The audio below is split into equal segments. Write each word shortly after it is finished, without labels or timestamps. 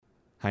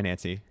Hi,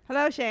 Nancy.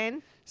 Hello,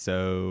 Shane.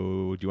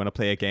 So, do you want to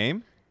play a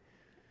game?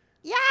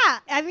 Yeah,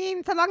 I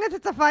mean, so long as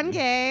it's a fun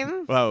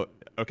game. Well,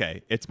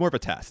 okay. It's more of a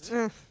test.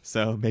 Mm,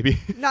 So, maybe.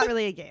 not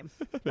really a game.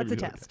 That's maybe a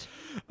not. test.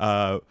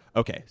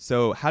 Okay.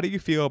 So, how do you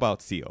feel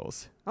about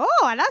seals? Oh,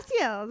 I love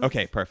seals.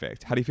 Okay,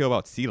 perfect. How do you feel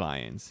about sea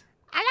lions?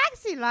 I like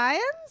sea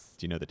lions.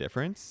 Do you know the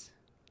difference?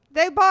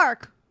 They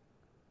bark.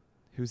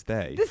 Who's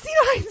they? The sea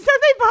lions,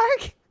 don't they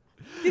bark?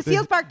 Do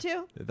seals bark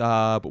too?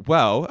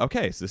 Well,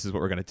 okay. So, this is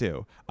what we're going to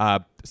do.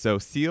 So,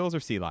 seals or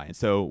sea lions?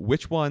 So,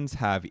 which ones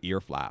have ear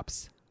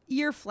flaps?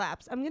 Ear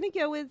flaps. I'm going to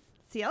go with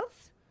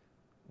seals.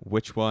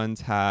 Which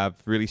ones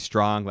have really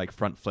strong, like,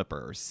 front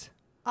flippers?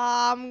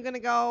 I'm going to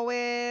go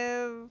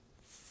with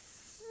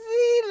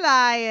sea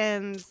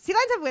lions. Sea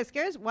lions have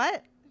whiskers.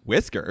 What?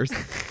 Whiskers?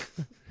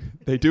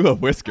 They do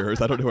have whiskers.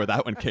 I don't know where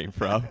that one came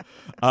from.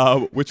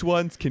 Which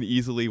ones can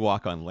easily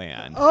walk on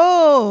land?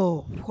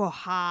 Oh,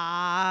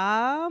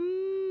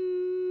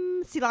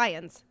 sea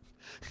lions.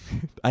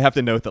 I have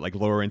to note that, like,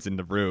 Lauren's in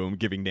the room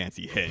giving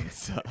Nancy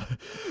hints.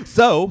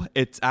 So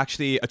it's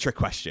actually a trick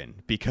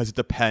question because it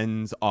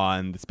depends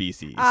on the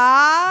species.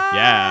 Ah.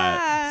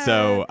 Yeah.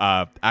 So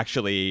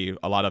actually,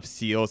 a lot of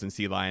seals and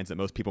sea lions that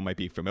most people might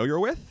be familiar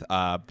with,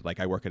 like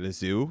I work at a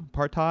zoo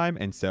part-time,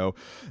 and so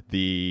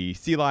the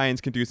sea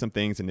lions can do some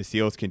things and the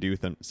seals can do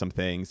some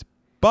things.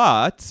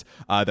 But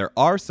there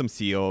are some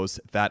seals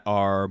that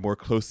are more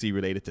closely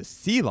related to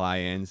sea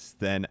lions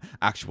than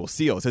actual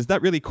seals. Is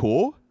that really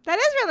cool? That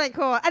is really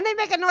cool. And they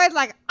make a noise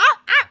like, ow,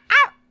 ow,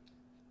 ow.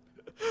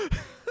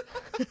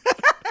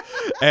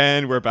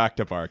 And we're back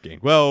to barking.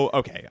 Well,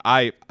 okay.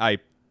 I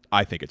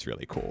think it's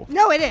really cool.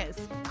 No, it is.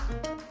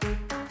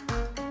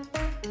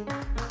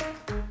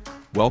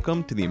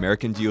 Welcome to the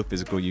American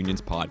Geophysical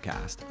Union's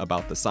podcast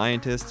about the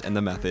scientists and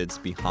the methods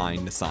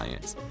behind the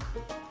science.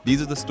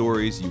 These are the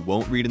stories you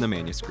won't read in the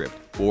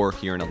manuscript or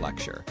hear in a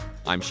lecture.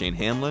 I'm Shane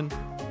Hamlin.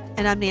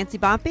 And I'm Nancy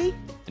Bompey.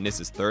 And this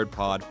is Third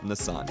Pod from the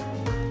Sun.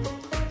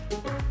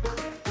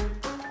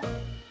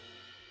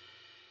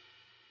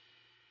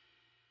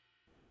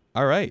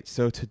 All right,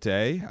 so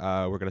today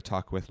we're going to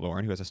talk with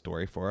Lauren, who has a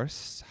story for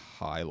us.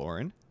 Hi,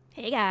 Lauren.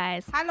 Hey,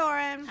 guys. Hi,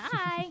 Lauren.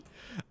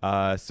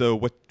 Hi. So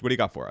what do you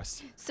got for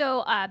us?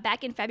 So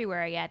back in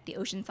February at the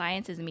Ocean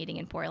Sciences meeting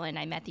in Portland,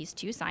 I met these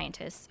two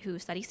scientists who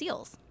study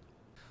seals.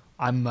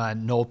 I'm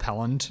Noel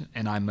Pelland,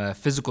 and I'm a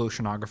physical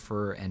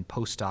oceanographer and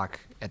postdoc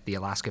at the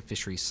Alaska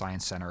Fisheries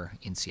Science Center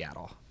in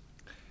Seattle.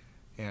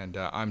 And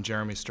I'm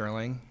Jeremy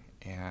Sterling,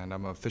 and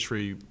I'm a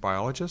fishery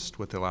biologist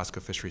with the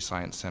Alaska Fisheries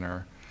Science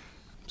Center,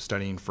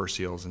 studying fur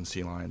seals and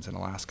sea lions in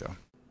Alaska.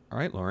 All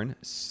right, Lauren.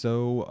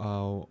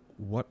 So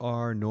what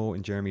are Noel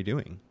and Jeremy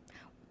doing?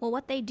 Well,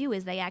 what they do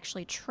is they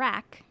actually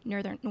track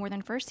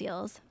northern fur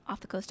seals off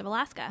the coast of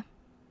Alaska.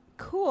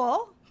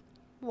 Cool.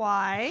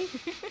 Why?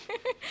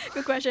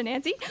 Good question,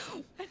 Nancy.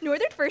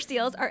 Northern fur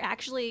seals are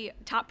actually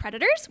top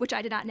predators, which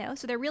I did not know,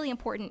 so they're really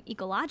important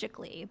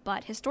ecologically,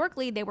 but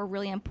historically they were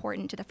really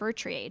important to the fur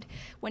trade.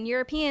 When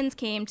Europeans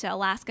came to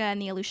Alaska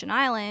and the Aleutian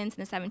Islands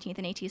in the 17th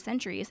and 18th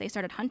centuries, they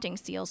started hunting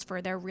seals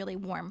for their really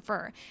warm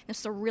fur. This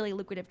is a really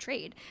lucrative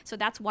trade, so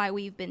that's why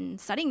we've been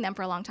studying them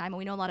for a long time, and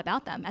we know a lot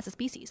about them as a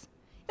species.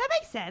 That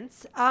makes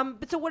sense.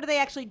 But so what do they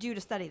actually do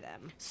to study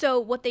them? So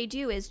what they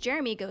do is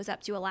Jeremy goes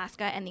up to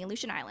Alaska and the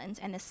Aleutian Islands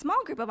and this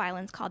small group of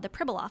islands called the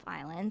Pribilof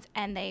Islands,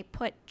 and they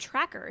put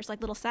trackers, like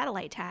little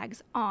satellite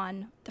tags,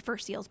 on the fur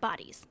seals'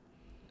 bodies.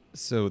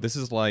 So this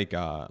is like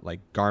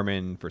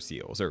Garmin for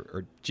seals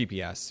or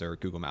GPS or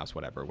Google Maps,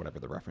 whatever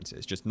the reference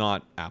is, just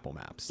not Apple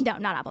Maps. No,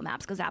 not Apple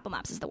Maps, because Apple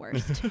Maps is the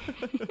worst.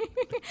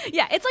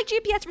 Yeah, it's like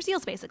GPS for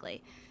seals,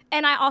 basically.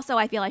 And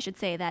I feel I should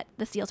say that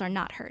the seals are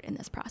not hurt in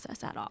this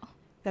process at all.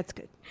 That's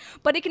good.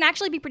 But it can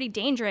actually be pretty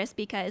dangerous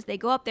because they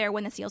go up there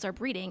when the seals are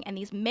breeding, and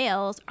these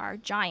males are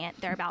giant.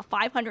 They're about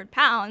 500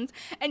 pounds,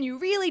 and you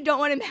really don't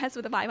want to mess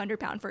with a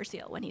 500-pound fur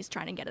seal when he's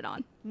trying to get it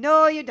on.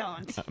 No, you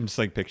don't. I'm just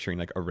like picturing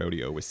like a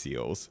rodeo with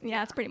seals. Yeah,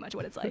 that's pretty much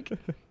what it's like.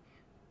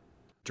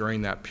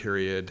 During that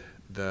period,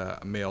 the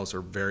males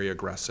are very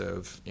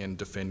aggressive in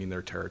defending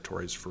their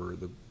territories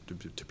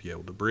to be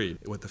able to breed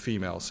with the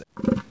females.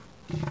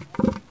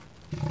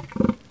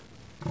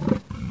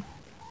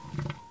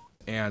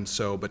 And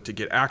so, but to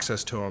get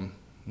access to them,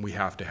 we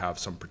have to have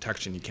some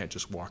protection. You can't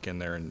just walk in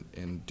there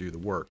and do the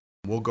work.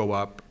 We'll go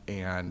up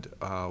and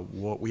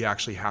we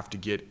actually have to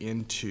get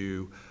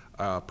into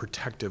a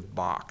protective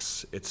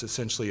box. It's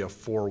essentially a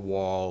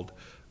four-walled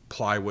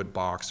plywood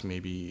box,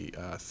 maybe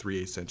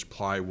 3/8-inch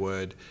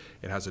plywood.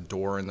 It has a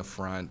door in the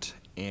front,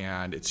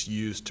 and it's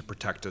used to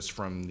protect us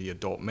from the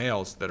adult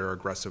males that are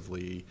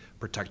aggressively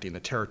protecting the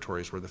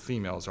territories where the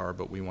females are,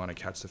 but we want to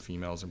catch the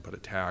females and put a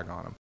tag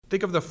on them.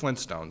 Think of the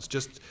Flintstones.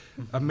 Just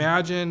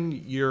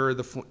imagine you're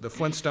the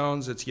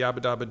Flintstones, it's Yabba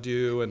Dabba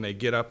Doo, and they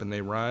get up and they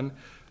run.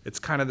 It's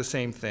kind of the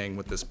same thing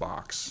with this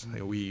box.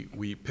 We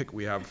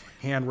have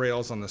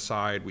handrails on the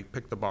side, we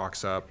pick the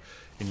box up,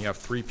 and you have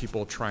three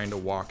people trying to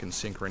walk in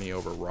synchrony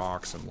over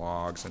rocks and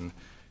logs and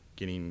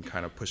getting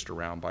kind of pushed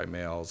around by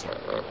males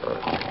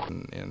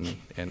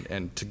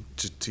and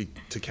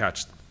to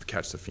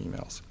catch the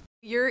females.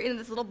 You're in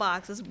this little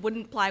box, this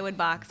wooden plywood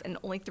box, and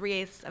only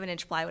 3/8 of an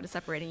inch plywood is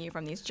separating you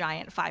from these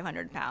giant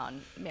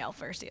 500-pound male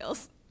fur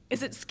seals.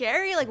 Is it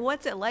scary? Like,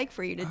 what's it like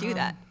for you to do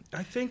that?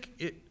 I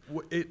think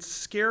it's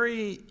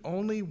scary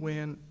only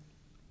when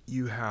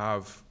you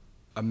have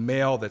a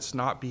male that's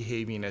not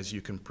behaving as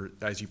you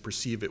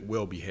perceive it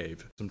will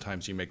behave.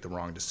 Sometimes you make the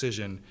wrong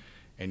decision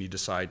and you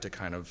decide to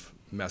kind of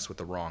mess with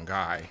the wrong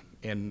guy.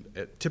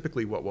 And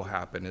typically what will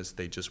happen is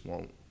they just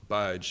won't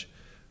budge,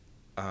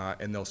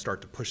 and they'll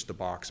start to push the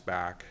box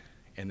back.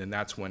 And then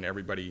that's when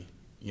everybody,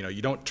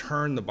 you don't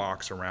turn the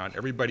box around.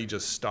 Everybody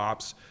just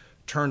stops,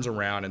 turns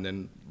around, and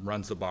then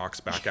runs the box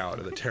back out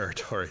of the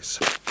territories.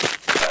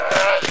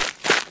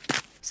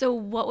 So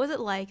what was it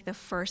like the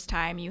first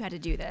time you had to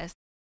do this?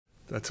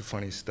 That's a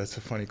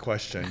funny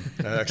question,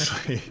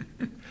 actually.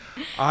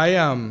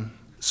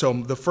 So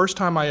the first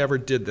time I ever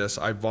did this,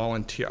 I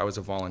was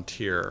a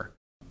volunteer.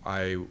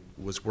 I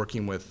was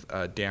working with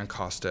Dan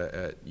Costa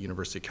at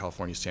University of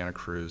California, Santa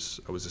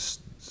Cruz. I was a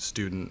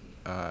student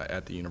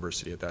at the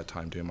university at that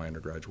time doing my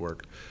undergraduate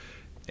work.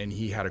 And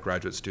he had a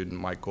graduate student,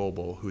 Mike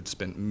Goebel, who'd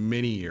spent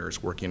many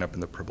years working up in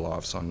the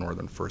Pribilofs on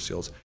northern fur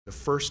seals. The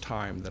first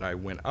time that I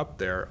went up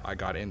there, I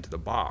got into the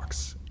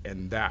box,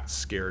 and that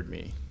scared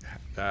me.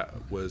 That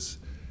was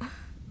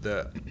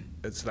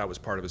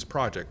part of his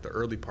project, the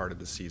early part of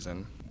the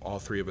season. All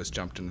three of us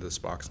jumped into this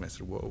box, and I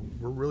said, whoa,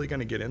 we're really going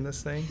to get in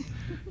this thing?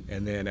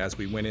 And then as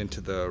we went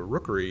into the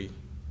rookery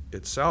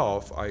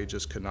itself, I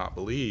just could not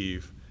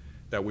believe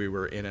that we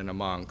were in and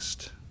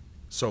amongst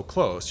so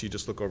close. You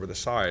just look over the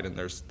side, and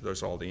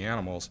there's all the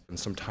animals. And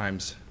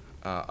sometimes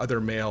other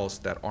males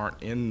that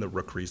aren't in the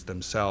rookeries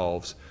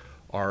themselves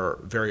are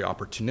very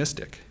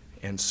opportunistic.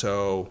 And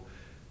so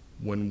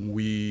when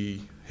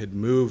we had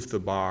moved the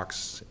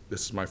box,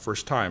 this is my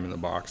first time in the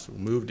box,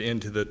 moved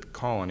into the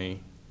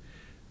colony,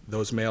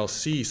 those males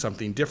see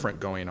something different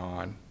going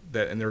on,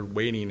 and they're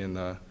waiting in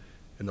the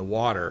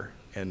water,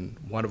 and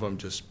one of them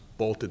just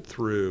bolted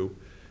through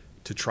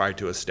to try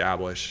to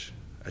establish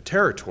a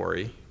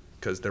territory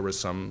because there was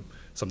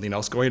something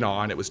else going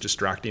on. It was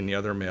distracting the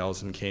other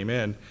males, and came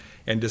in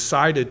and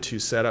decided to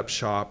set up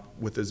shop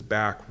with his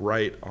back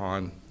right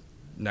on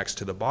next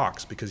to the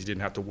box because he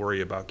didn't have to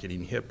worry about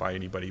getting hit by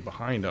anybody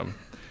behind him.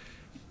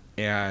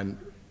 And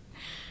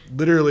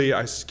literally,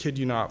 I kid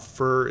you not,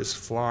 fur is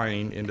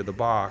flying into the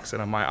box,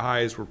 and my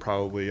eyes were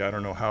probably, I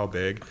don't know how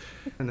big.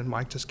 And then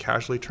Mike just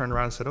casually turned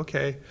around and said,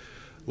 okay,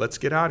 let's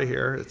get out of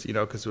here. It's,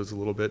 because it was a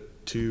little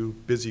bit too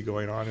busy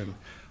going on, and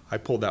I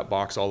pulled that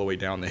box all the way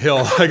down the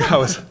hill. Like I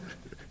was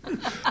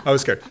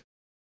scared.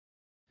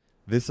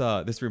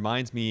 This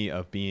reminds me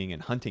of being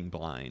in hunting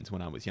blinds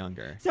when I was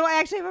younger. So I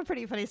actually have a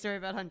pretty funny story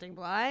about hunting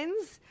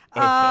blinds.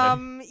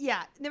 Okay.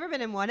 Yeah, never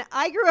been in one.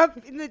 I grew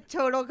up in the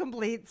total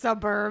complete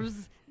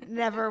suburbs.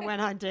 Never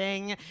went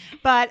hunting.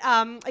 But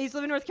I used to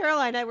live in North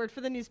Carolina. I worked for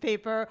the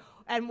newspaper.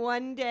 And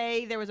one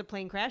day there was a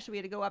plane crash. So we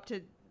had to go up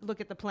to look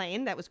at the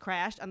plane that was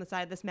crashed on the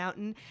side of this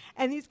mountain.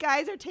 And these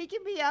guys are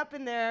taking me up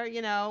in their,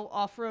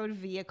 off-road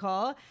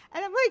vehicle.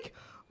 And I'm like,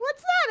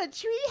 what's that, a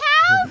tree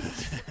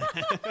house?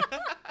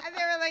 And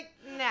they were like,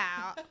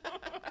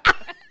 no.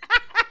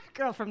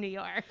 Girl from New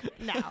York,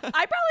 no. I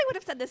probably would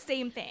have said the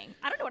same thing.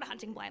 I don't know what a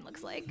hunting blind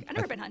looks like. I've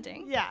never been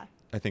hunting. Yeah.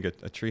 I think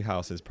a tree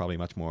house is probably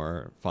much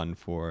more fun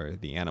for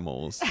the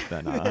animals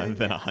than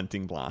a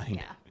hunting blind.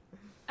 Yeah.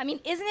 I mean,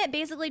 isn't it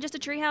basically just a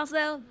tree house,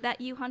 though, that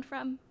you hunt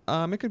from?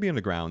 It could be on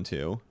the ground,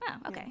 too. Oh,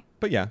 okay.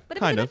 But yeah, But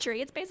if kind it's in of. a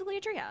tree, it's basically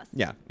a tree house.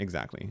 Yeah,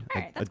 exactly.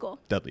 All right, that's cool.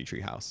 Deadly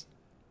tree house.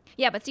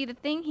 Yeah, but see, the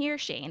thing here,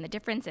 Shane, the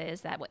difference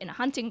is that in a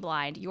hunting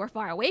blind, you're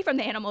far away from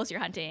the animals you're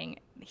hunting.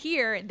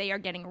 Here, they are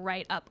getting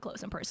right up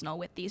close and personal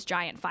with these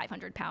giant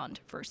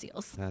 500-pound fur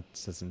seals. That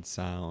doesn't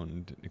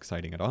sound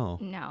exciting at all.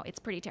 No, it's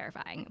pretty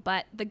terrifying.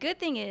 But the good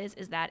thing is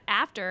that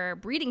after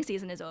breeding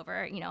season is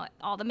over,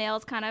 all the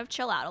males kind of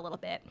chill out a little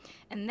bit.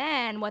 And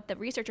then what the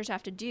researchers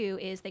have to do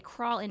is they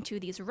crawl into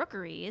these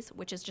rookeries,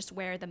 which is just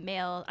where the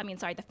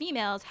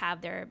females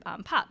have their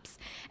pups.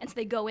 And so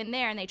they go in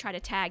there and they try to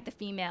tag the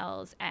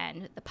females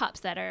and the pups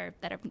that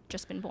have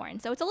just been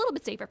born. So it's a little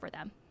bit safer for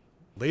them.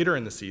 Later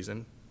in the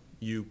season,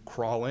 you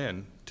crawl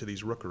in to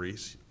these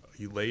rookeries,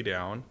 you lay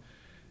down,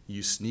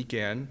 you sneak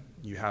in,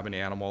 you have an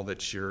animal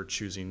that you're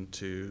choosing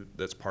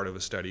that's part of a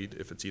study,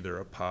 if it's either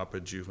a pup,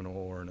 a juvenile,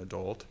 or an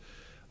adult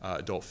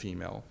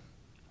female.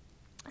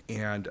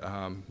 And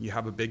you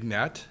have a big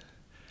net,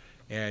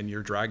 and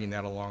you're dragging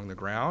that along the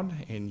ground,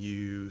 and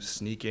you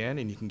sneak in,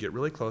 and you can get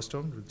really close to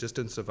them, the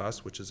distance of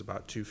us, which is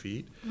about 2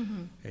 feet,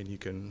 and you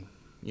can,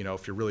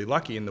 if you're really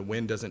lucky and the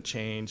wind doesn't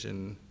change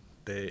and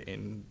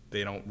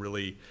they don't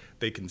really,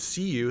 they can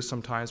see you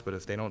sometimes, but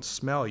if they don't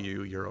smell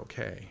you, you're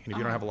okay. And if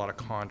you don't have a lot of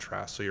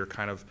contrast, so you're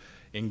kind of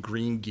in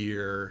green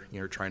gear,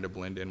 you're trying to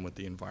blend in with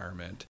the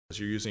environment. As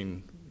you're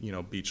using,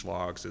 beach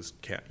logs as,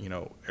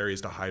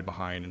 areas to hide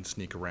behind and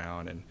sneak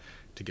around and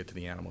to get to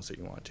the animals that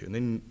you want to. And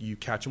then you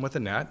catch them with a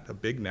net, a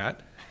big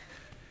net,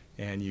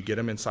 and you get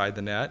them inside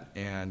the net.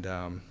 And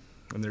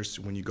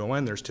when you go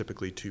in, there's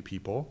typically 2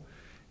 people.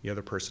 The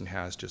other person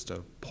has just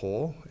a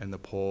pole, and the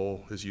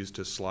pole is used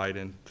to slide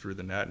in through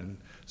the net, and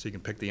so you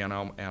can pick the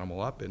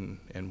animal up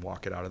and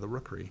walk it out of the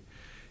rookery.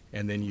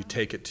 And then you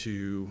take it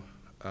to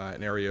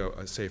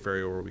a safe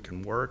area where we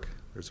can work.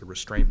 There's a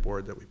restraint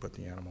board that we put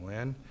the animal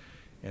in,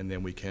 and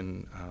then we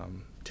can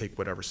take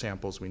whatever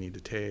samples we need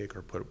to take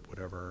or put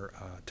whatever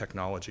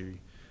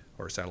technology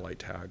or satellite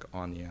tag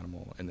on the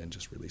animal, and then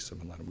just release them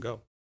and let them go.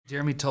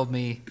 Jeremy told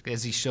me,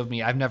 as he showed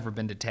me, I've never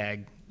been to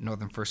tag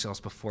northern fur seals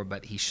before,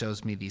 but he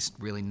shows me these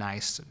really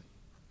nice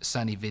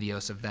sunny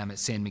videos of them at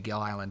San Miguel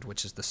Island,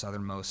 which is the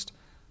southernmost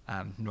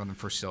northern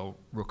fur seal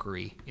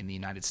rookery in the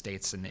United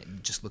States, and it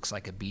just looks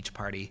like a beach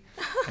party.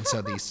 And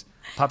so these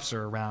pups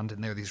are around,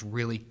 and they're these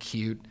really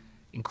cute,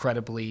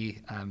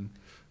 incredibly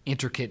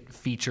intricate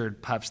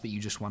featured pups that you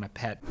just want to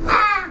pet.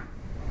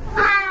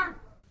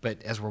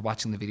 But as we're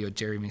watching the video,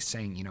 Jeremy's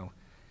saying, you know,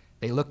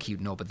 they look cute,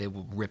 no, but they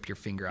will rip your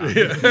finger out. You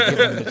give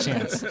them the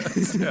chance.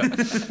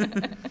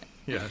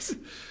 Yes.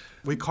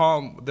 We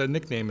call them, the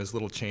nickname is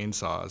Little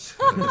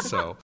Chainsaws.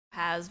 So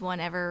Has one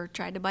ever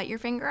tried to bite your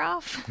finger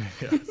off?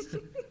 yes.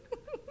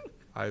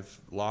 I've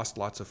lost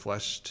lots of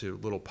flesh to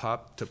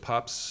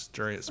pups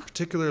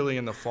particularly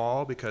in the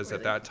fall, because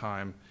at that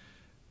time,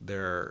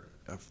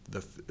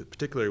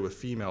 particularly with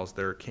females,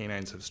 their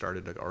canines have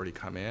started to already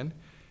come in,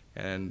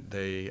 and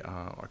they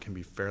can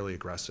be fairly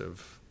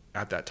aggressive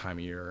at that time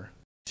of year.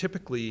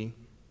 Typically,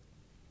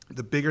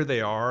 the bigger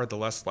they are, the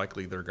less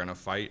likely they're going to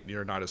fight.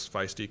 They're not as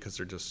feisty because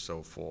they're just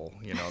so full.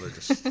 You know, they're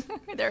just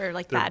They're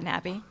fat and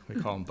happy. We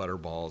call them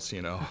butterballs.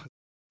 You know.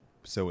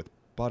 So with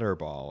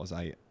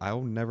butterballs,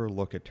 I'll never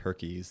look at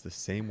turkeys the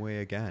same way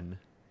again.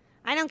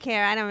 I don't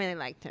care. I don't really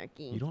like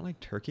turkey. You don't like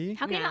turkey?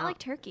 How can you not No. like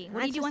turkey? What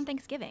I do you do just- on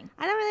Thanksgiving?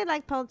 I don't really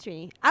like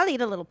poultry. I'll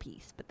eat a little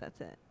piece, but that's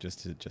it.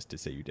 Just to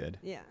say you did.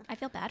 Yeah. I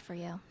feel bad for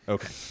you.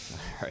 Okay.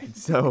 All right.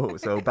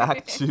 So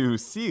back to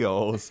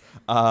seals.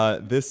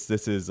 This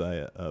is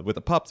with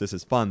the pups. This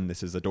is fun.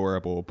 This is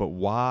adorable. But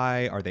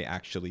why are they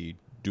actually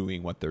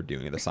doing what they're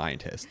doing, the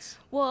scientists?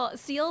 Well,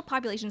 seal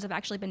populations have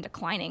actually been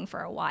declining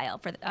for a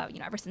while,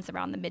 ever since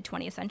around the mid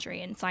 20th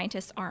century, and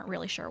scientists aren't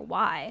really sure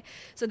why.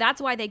 So that's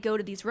why they go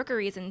to these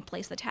rookeries and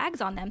place the tags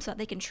on them so that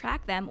they can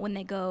track them when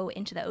they go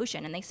into the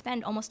ocean. And they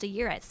spend almost a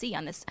year at sea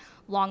on this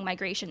long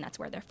migration. That's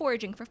where they're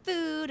foraging for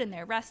food and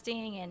they're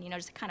resting and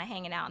just kind of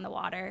hanging out in the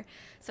water.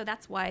 So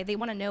that's why they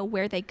want to know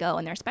where they go,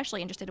 and they're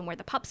especially interested in where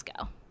the pups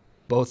go.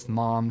 Both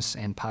moms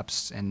and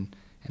pups and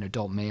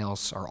adult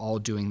males are all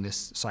doing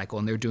this cycle,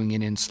 and they're doing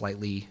it in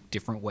slightly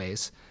different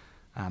ways.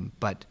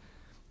 But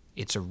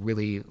it's a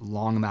really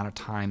long amount of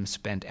time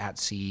spent at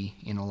sea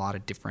in a lot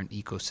of different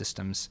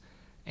ecosystems,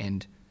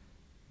 and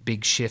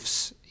big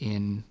shifts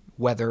in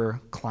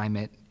weather,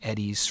 climate,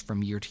 eddies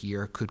from year to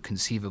year could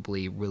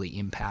conceivably really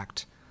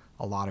impact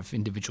a lot of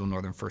individual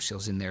northern fur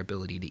seals in their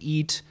ability to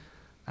eat,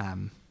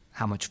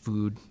 how much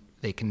food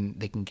they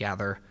can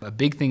gather. A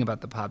big thing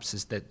about the pups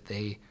is that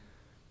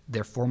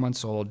they're 4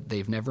 months old,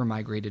 they've never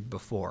migrated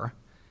before,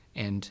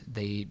 and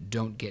they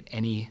don't get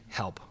any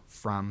help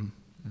from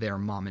their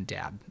mom and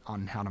dad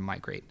on how to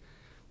migrate.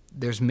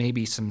 There's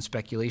maybe some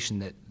speculation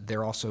that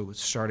they're also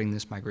starting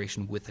this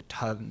migration with a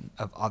ton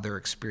of other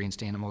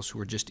experienced animals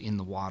who are just in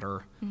the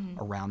water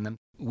around them.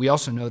 We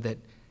also know that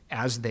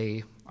as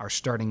they are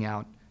starting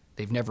out,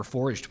 they've never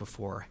foraged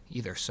before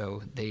either,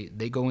 so they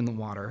go in the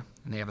water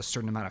and they have a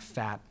certain amount of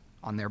fat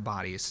on their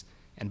bodies,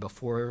 and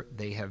before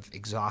they have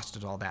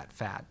exhausted all that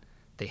fat,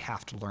 they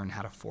have to learn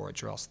how to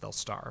forage or else they'll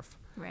starve.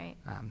 Right.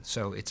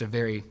 So it's a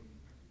very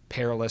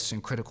perilous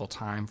and critical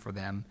time for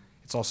them.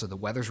 It's also the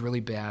weather's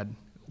really bad,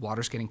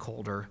 water's getting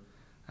colder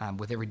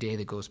with every day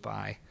that goes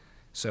by.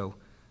 So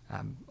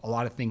a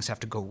lot of things have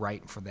to go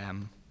right for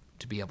them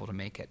to be able to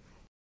make it.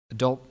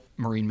 Adult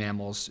marine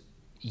mammals,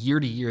 year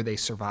to year, they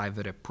survive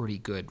at a pretty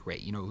good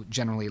rate.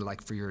 Generally,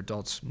 like for your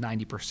adults,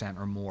 90%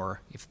 or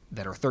more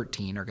that are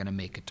 13 are going to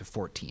make it to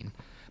 14.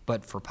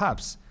 But for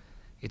pups,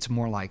 it's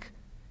more like,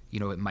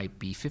 it might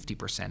be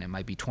 50%, it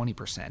might be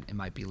 20%, it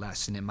might be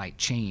less, and it might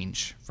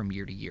change from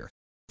year to year.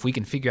 If we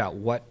can figure out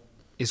what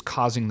is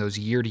causing those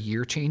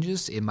year-to-year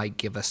changes, it might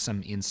give us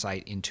some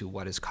insight into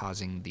what is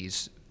causing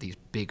these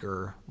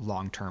bigger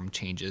long-term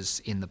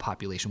changes in the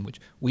population,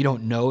 which we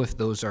don't know if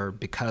those are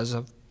because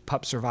of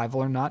pup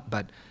survival or not,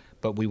 but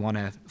we want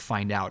to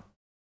find out.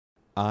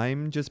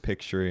 I'm just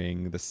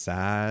picturing the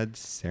sad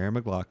Sarah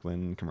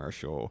McLachlan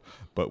commercial,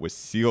 but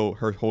with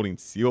her holding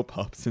seal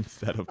pups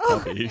instead of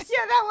puppies.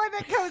 Yeah, that one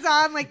that comes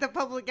on like the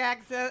public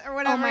access or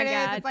whatever my it is.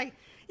 God. It's like,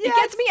 It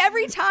gets me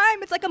every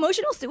time. It's like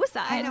emotional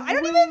suicide. I know. I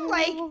don't even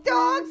like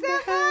dogs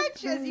that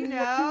much, as you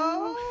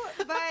know.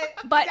 But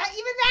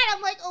even that,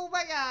 I'm like, oh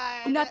my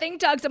god. Nothing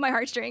tugs at my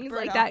heartstrings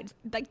like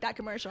Brutal. that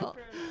commercial.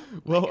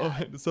 Well,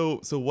 so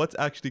what's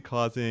actually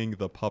causing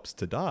the pups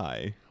to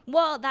die?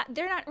 Well, that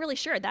they're not really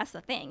sure. That's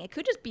the thing. It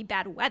could just be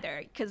bad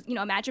weather. Because,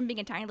 imagine being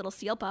a tiny little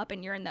seal pup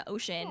and you're in the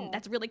ocean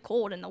that's really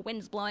cold and the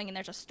wind's blowing and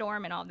there's a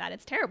storm and all of that.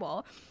 It's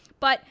terrible.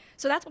 But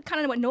so that's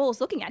what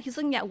Noel's looking at. He's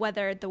looking at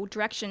whether the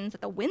directions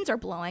that the winds are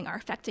blowing are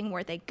affecting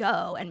where they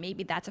go, and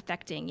maybe that's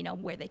affecting,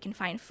 where they can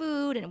find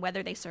food and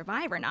whether they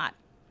survive or not.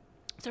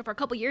 So for a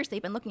couple years,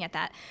 they've been looking at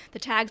that, the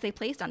tags they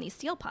placed on these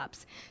seal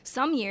pups.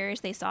 Some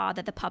years they saw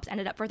that the pups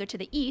ended up further to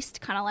the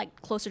east, kind of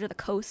like closer to the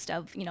coast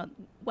of,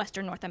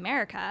 Western North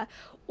America,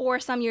 or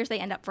some years they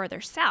end up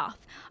further south.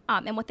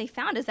 And what they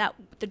found is that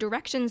the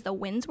directions the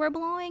winds were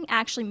blowing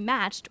actually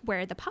matched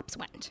where the pups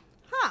went.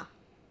 Huh.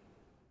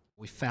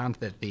 We found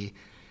that the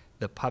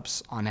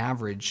pups on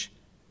average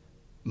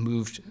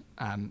moved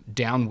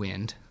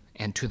downwind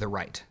and to the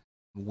right.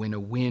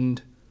 When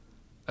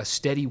a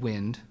steady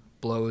wind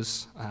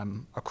blows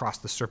across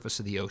the surface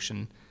of the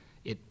ocean,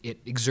 it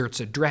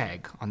exerts a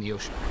drag on the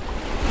ocean.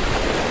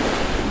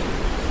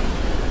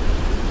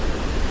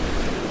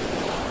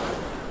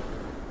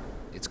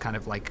 It's kind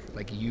of like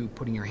you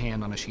putting your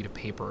hand on a sheet of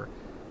paper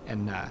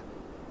and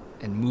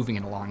moving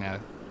it along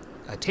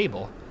a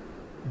table.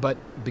 But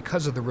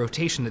because of the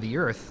rotation of the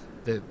Earth,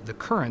 the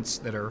currents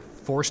that are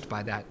forced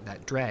by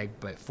that drag,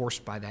 but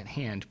forced by that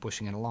hand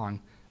pushing it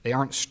along, they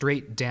aren't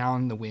straight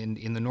down the wind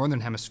in the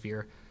northern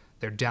hemisphere.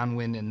 They're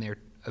downwind and they're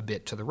a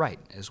bit to the right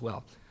as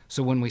well.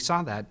 So when we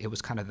saw that, it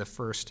was kind of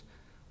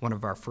one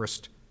of our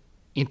first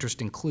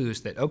interesting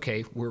clues that,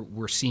 okay,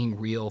 we're seeing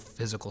real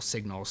physical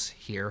signals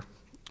here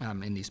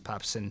in these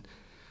pups. And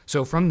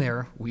so from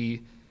there,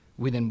 we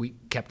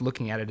kept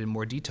looking at it in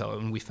more detail,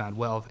 and we found,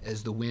 well,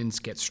 as the winds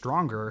get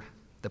stronger,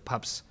 the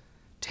pups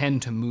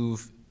tend to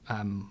move,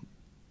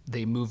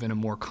 they move in a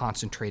more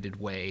concentrated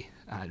way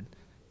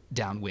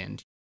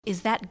downwind.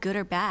 Is that good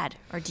or bad,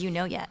 or do you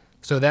know yet?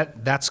 So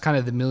that's kind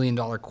of the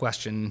million-dollar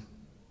question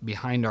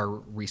behind our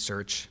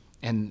research,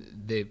 and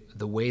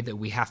the way that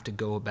we have to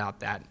go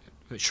about that.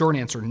 Short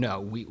answer,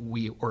 no.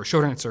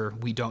 Short answer,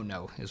 we don't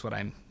know, is what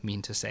I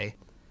mean to say.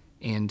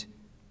 And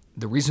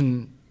the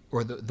reason,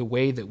 or the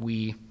way that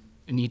we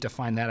need to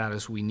find that out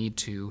is we need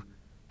to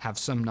have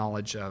some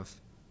knowledge of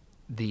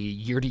the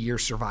year-to-year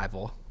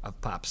survival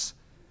of pups,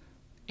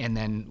 and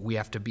then we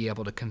have to be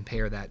able to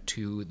compare that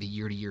to the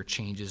year-to-year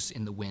changes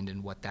in the wind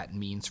and what that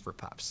means for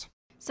pups.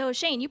 So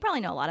Shane, you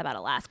probably know a lot about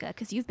Alaska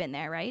because you've been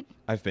there, right?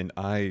 I've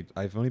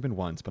only been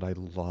once, but I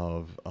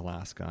love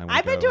Alaska.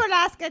 I've been to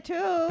Alaska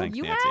too. Thanks,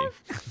 You Nancy.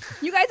 have?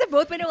 You guys have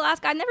both been to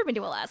Alaska. I've never been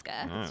to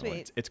Alaska. Oh, well,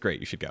 Sweet. it's great.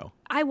 You should go.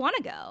 I want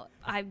to go.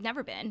 I've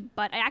never been,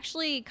 but I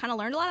actually kind of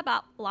learned a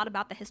lot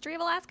about the history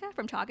of Alaska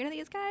from talking to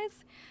these guys.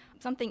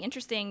 Something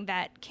interesting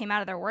that came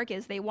out of their work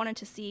is they wanted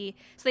to see,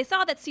 so they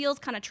saw that seals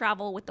kind of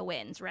travel with the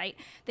winds, right?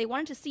 They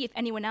wanted to see if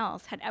anyone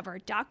else had ever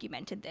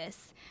documented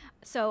this.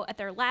 So at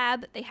their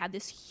lab, they had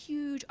this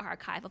huge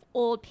archive of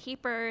old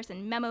papers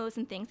and memos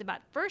and things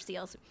about fur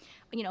seals,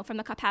 from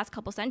the past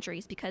couple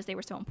centuries because they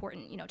were so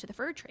important, to the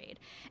fur trade.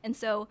 And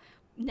so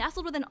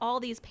nestled within all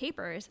these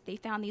papers, they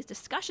found these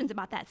discussions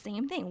about that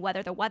same thing,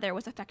 whether the weather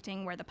was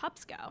affecting where the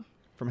pups go.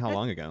 From how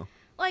long ago?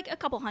 Like a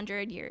couple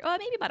hundred years,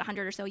 maybe about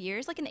 100 or so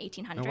years, like in the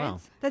 1800s. Oh, wow.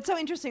 That's so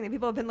interesting that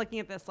people have been looking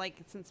at this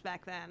since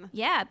back then.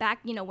 Yeah, back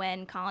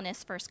when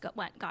colonists first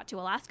got to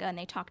Alaska and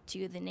they talked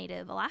to the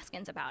native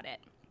Alaskans about it.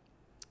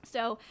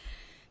 So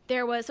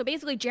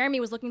basically Jeremy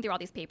was looking through all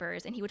these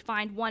papers and he would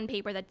find one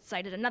paper that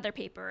cited another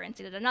paper and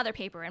cited another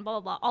paper and blah,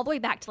 blah, blah, all the way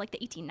back to like the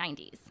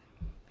 1890s.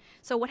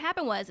 So what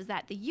happened was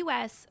that the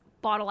U.S.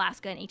 bought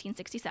Alaska in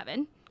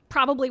 1867.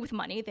 Probably with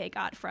money they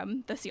got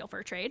from the seal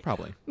fur trade.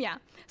 Probably. Yeah.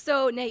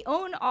 So they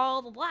own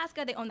all of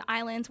Alaska. They own the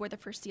islands where the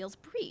fur seals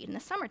breed in the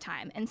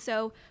summertime. And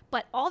so,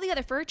 but all the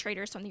other fur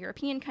traders from the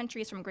European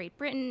countries, from Great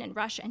Britain and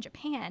Russia and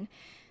Japan,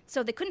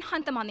 so they couldn't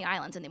hunt them on the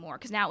islands anymore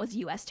because now it was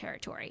U.S.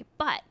 territory.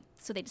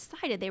 So they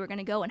decided they were going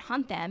to go and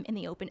hunt them in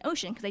the open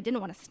ocean because they didn't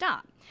want to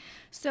stop.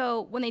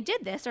 So when they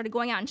did this, started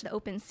going out into the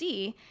open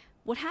sea,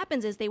 what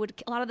happens is they would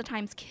a lot of the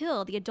times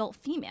kill the adult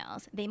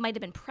females. They might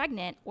have been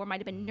pregnant or might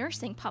have been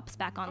nursing pups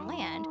back on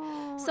land.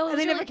 So And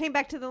they never came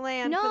back to the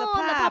land no, for the and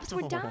the pups. pups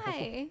would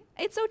die.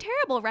 It's so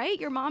terrible, right?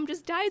 Your mom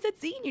just dies at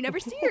sea and you never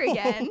see her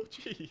again.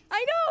 Jeez. I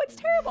know, it's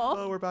terrible.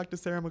 Oh, we're back to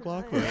Sarah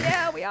McLachlan.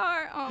 Yeah, we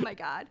are. Oh my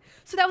God.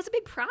 So that was a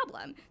big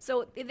problem.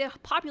 So the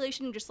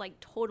population just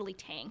totally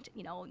tanked.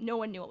 No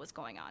one knew what was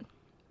going on.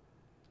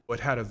 It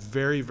had a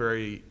very,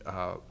 very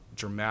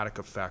dramatic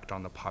effect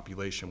on the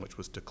population, which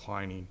was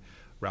declining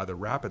rather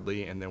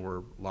rapidly, and there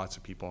were lots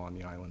of people on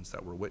the islands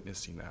that were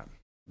witnessing that.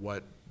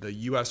 What the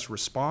U.S.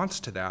 response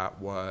to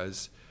that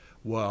was,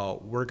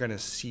 well, we're going to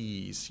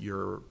seize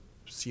your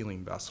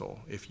sealing vessel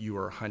if you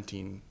are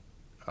hunting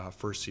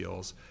fur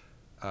seals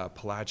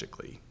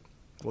pelagically.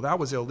 Well, that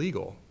was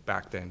illegal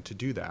back then to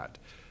do that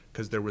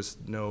because there was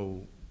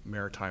no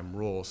maritime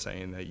rule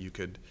saying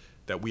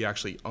that we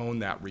actually own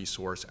that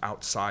resource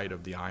outside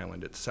of the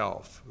island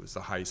itself. It was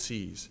the high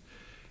seas.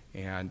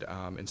 And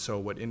so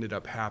what ended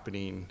up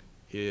happening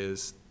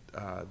is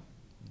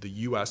the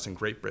U.S. and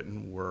Great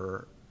Britain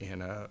were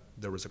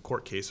there was a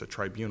court case, a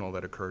tribunal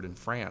that occurred in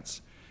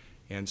France.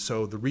 And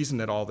so the reason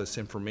that all this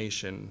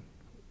information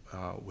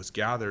was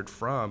gathered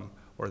from,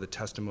 or the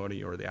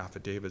testimony or the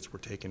affidavits were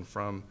taken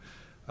from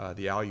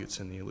the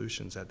Aleuts and the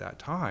Aleutians at that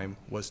time,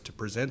 was to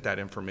present that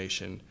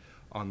information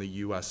on the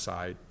U.S.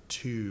 side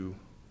to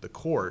the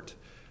court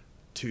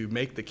to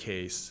make the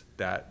case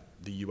that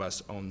the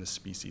U.S. owned the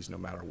species no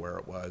matter where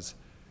it was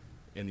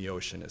in the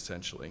ocean,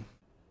 essentially.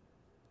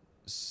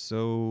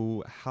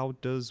 So how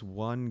does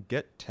one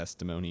get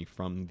testimony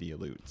from the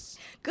Aleuts?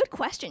 Good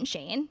question,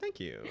 Shane. Thank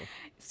you.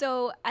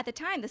 So at the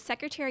time, the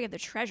Secretary of the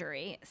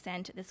Treasury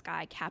sent this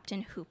guy,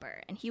 Captain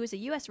Hooper, and he was a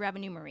U.S.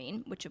 Revenue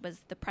Marine, which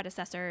was the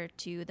predecessor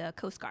to the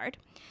Coast Guard.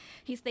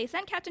 They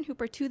sent Captain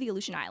Hooper to the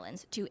Aleutian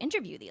Islands to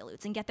interview the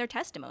Aleuts and get their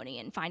testimony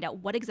and find out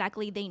what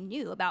exactly they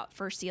knew about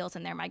fur seals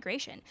and their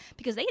migration,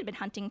 because they had been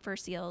hunting fur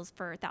seals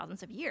for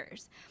thousands of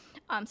years.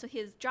 So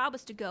his job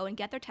was to go and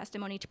get their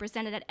testimony to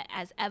present it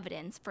as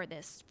evidence for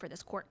this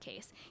court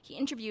case. He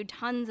interviewed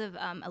tons of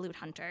Aleut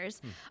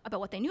hunters about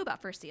what they knew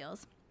about fur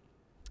seals,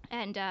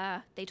 and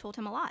they told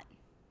him a lot.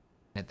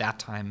 At that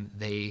time,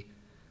 they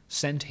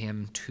sent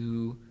him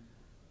to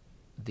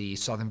the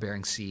southern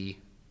Bering Sea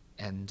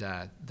and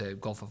the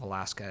Gulf of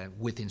Alaska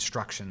with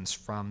instructions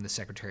from the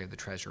Secretary of the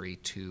Treasury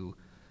to,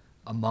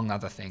 among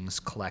other things,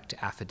 collect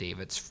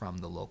affidavits from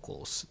the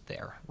locals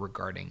there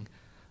regarding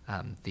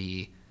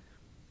the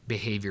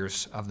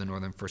behaviors of the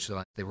northern fur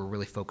seal. They were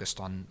really focused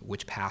on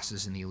which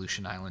passes in the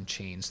Aleutian Island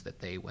chains that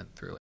they went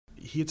through.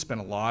 He had spent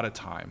a lot of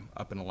time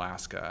up in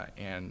Alaska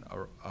and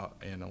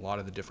in a lot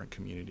of the different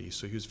communities,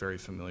 so he was very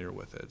familiar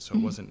with it, so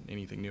it wasn't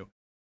anything new.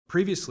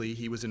 Previously,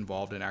 he was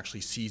involved in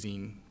actually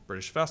seizing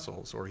British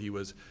vessels, or he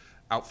was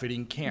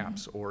outfitting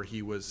camps, or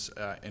he was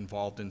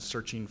involved in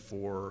searching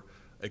for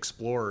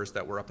explorers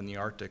that were up in the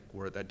Arctic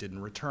that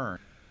didn't return.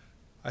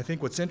 I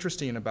think what's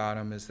interesting about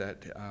him is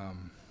that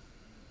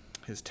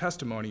his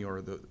testimony,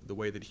 or the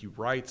way that he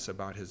writes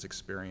about his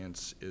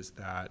experience, is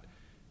that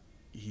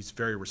he's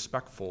very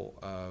respectful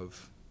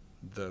of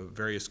the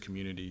various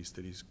communities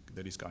that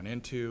he's gone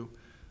into,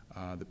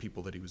 the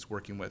people that he was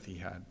working with. He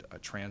had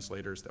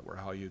translators that were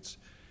Aleuts,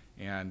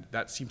 and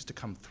that seems to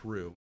come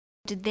through.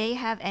 Did they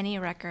have any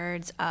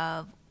records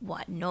of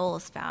what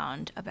Knowles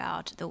found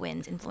about the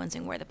winds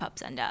influencing where the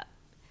pups end up?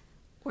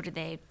 Or did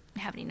they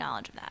have any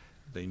knowledge of that?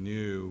 They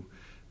knew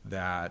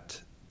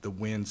that the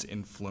winds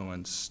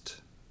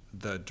influenced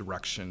the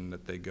direction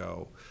that they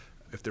go.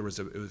 If it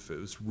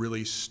was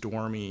really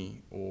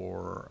stormy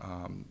or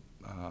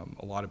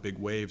a lot of big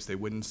waves, they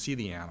wouldn't see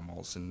the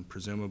animals, and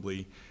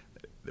presumably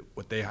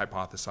what they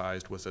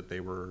hypothesized was that they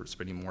were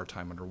spending more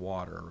time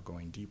underwater or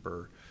going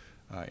deeper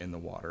in the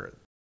water.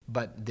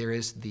 But there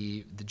is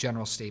the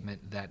general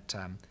statement that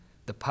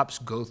the pups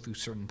go through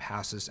certain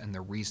passes, and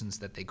the reasons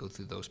that they go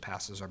through those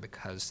passes are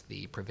because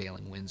the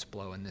prevailing winds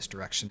blow in this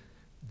direction.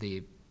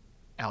 The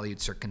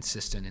Aleuts are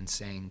consistent in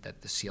saying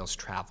that the seals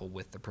travel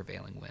with the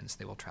prevailing winds.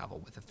 They will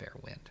travel with a fair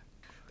wind.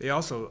 They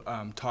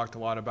also talked a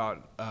lot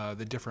about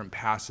the different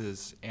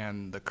passes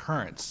and the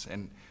currents,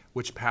 and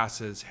which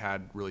passes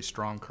had really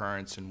strong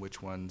currents and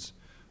which ones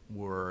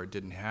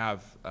didn't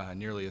have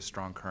nearly as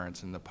strong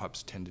currents, and the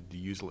pups tended to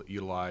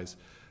utilize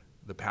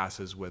the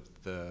passes where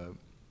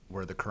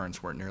the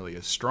currents weren't nearly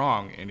as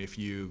strong. And if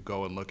you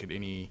go and look at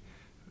any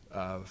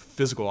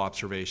physical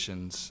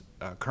observations,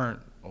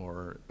 current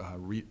or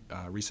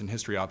recent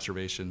history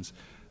observations,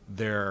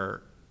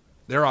 their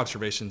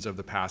observations of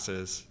the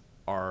passes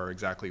are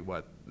exactly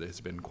what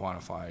has been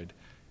quantified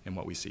in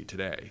what we see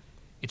today.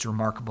 It's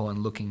remarkable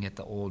in looking at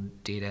the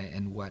old data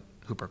and what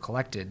Hooper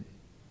collected,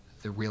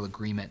 the real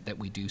agreement that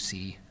we do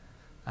see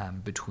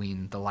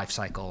between the life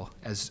cycle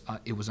as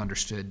it was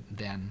understood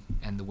then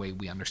and the way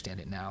we understand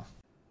it now.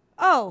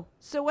 Oh,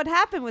 so what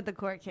happened with the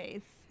court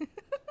case?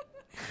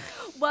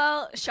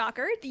 Well,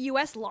 shocker, the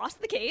U.S.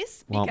 lost the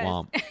case because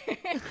Womp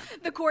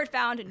the court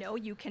found, no,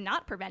 you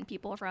cannot prevent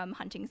people from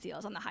hunting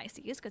seals on the high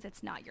seas because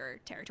it's not your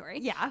territory.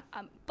 Yeah.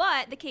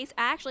 But the case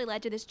actually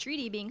led to this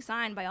treaty being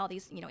signed by all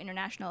these,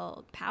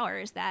 international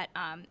powers that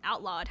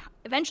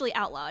eventually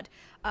outlawed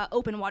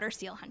open water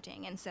seal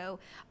hunting. And so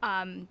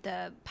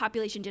the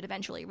population did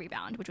eventually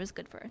rebound, which was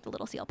good for the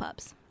little seal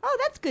pups. Oh,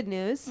 that's good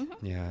news.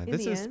 Yeah, In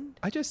the end.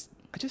 I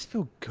just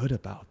feel good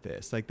about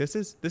this. Like this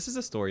is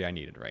a story I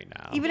needed right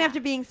now. Even after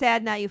being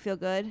sad, now you feel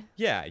good.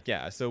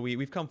 Yeah. So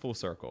we've come full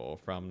circle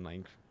from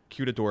like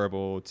cute,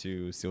 adorable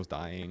to seals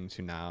dying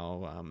to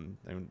now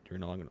you're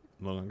no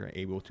longer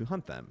able to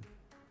hunt them,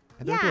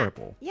 and they're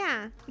adorable.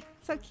 Yeah,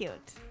 so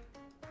cute.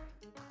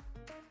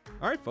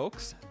 All right,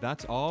 folks,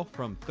 that's all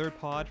from Third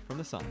Pod from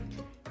the Sun.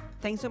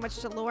 Thanks so much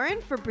to Lauren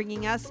for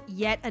bringing us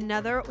yet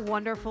another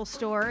wonderful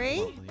story.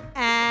 Lovely.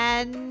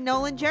 And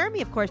Nolan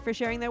Jeremy, of course, for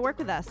sharing their work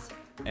with us.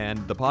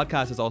 And the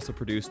podcast is also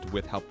produced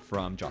with help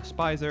from Josh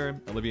Spicer,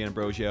 Olivia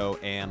Ambrosio,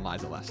 and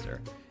Liza Lester.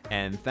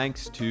 And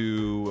thanks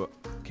to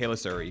Kayla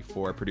Surrey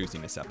for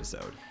producing this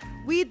episode.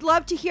 We'd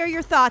love to hear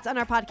your thoughts on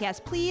our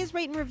podcast. Please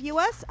rate and review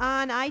us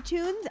on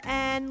iTunes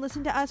and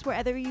listen to us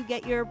wherever you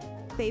get your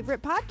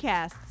favorite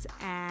podcasts.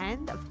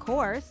 And, of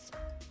course,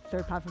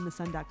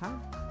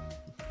 thirdpodfromthesun.com.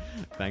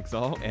 Thanks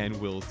all, and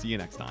we'll see you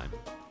next time.